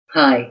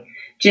Hi,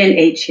 Jen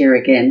H here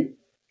again.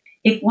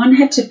 If one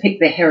had to pick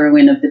the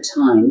heroine of the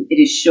time,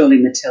 it is surely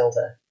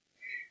Matilda.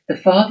 The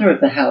father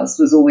of the house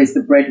was always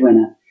the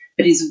breadwinner,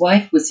 but his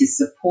wife was his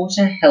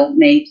supporter,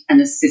 helpmate, and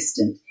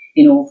assistant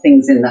in all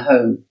things in the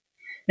home.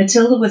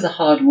 Matilda was a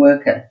hard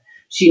worker.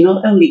 She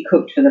not only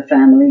cooked for the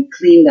family,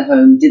 cleaned the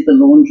home, did the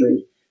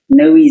laundry,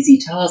 no easy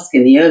task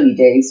in the early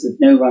days with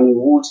no running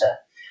water.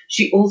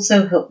 She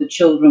also helped the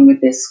children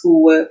with their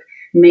schoolwork,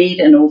 made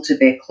and altered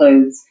their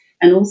clothes,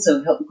 and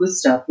also helped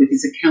Gustav with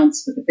his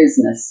accounts for the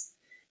business.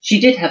 She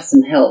did have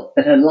some help,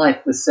 but her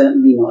life was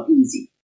certainly not easy.